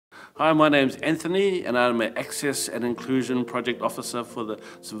Hi, my name's Anthony and I'm an Access and Inclusion Project Officer for the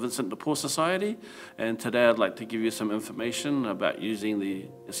St. Vincent de Paul Society, and today I'd like to give you some information about using the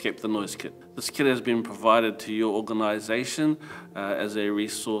Escape the Noise kit. This kit has been provided to your organisation as a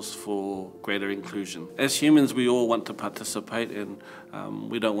resource for greater inclusion. As humans, we all want to participate and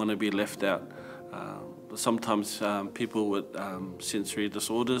we don't want to be left out. Sometimes people with sensory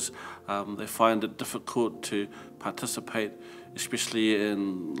disorders, they find it difficult to participate, especially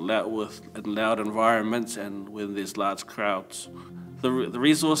in loud environments and when there's large crowds. The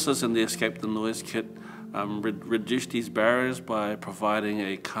resources in the Escape the Noise kit reduce these barriers by providing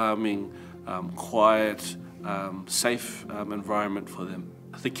a calming, quiet, safe environment for them.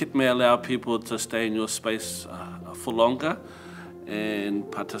 The kit may allow people to stay in your space for longer and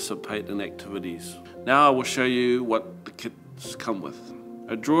participate in activities. Now I will show you what the kits come with.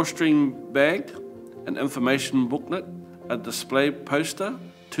 A drawstring bag, an information booklet, a display poster,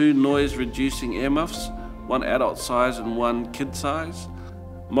 2 noise reducing earmuffs, 1 adult size and 1 kid size,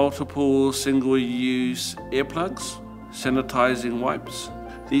 multiple single-use earplugs, sanitizing wipes.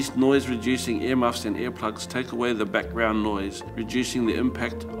 These noise-reducing earmuffs and earplugs take away the background noise, reducing the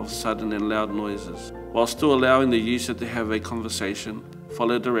impact of sudden and loud noises, while still allowing the user to have a conversation,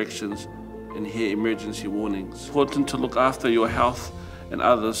 follow directions, and hear emergency warnings. It's important to look after your health and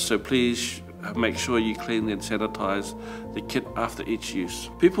others, so please make sure you clean and sanitize the kit after each use.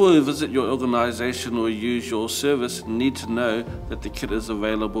 People who visit your organization or use your service need to know that the kit is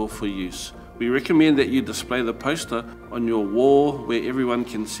available for use. We recommend that you display the poster on your wall where everyone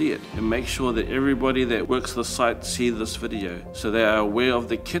can see it, and make sure that everybody that works the site see this video so they are aware of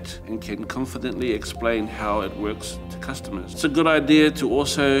the kit and can confidently explain how it works to customers. It's a good idea to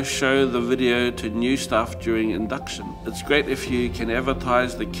also show the video to new staff during induction. It's great if you can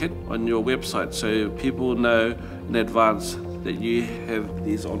advertise the kit on your website so people know in advance that you have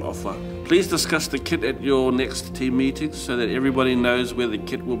these on offer. Please discuss the kit at your next team meeting so that everybody knows where the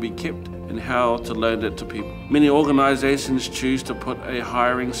kit will be kept and how to loan it to people. Many organizations choose to put a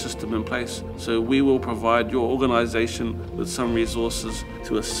hiring system in place, so we will provide your organization with some resources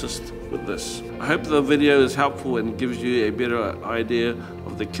to assist with this. I hope the video is helpful and gives you a better idea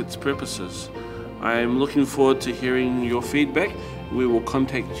of the kit's purposes. I am looking forward to hearing your feedback. We will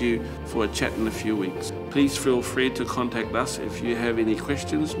contact you for a chat in a few weeks. Please feel free to contact us if you have any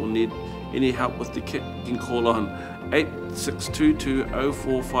questions or need any help with the kit. You can call on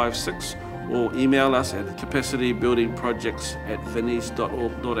 86220456 or email us at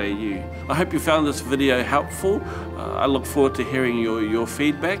capacitybuildingprojects@vinnies.org.au. I hope you found this video helpful. I look forward to hearing your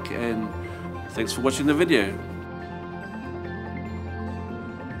feedback, and thanks for watching the video.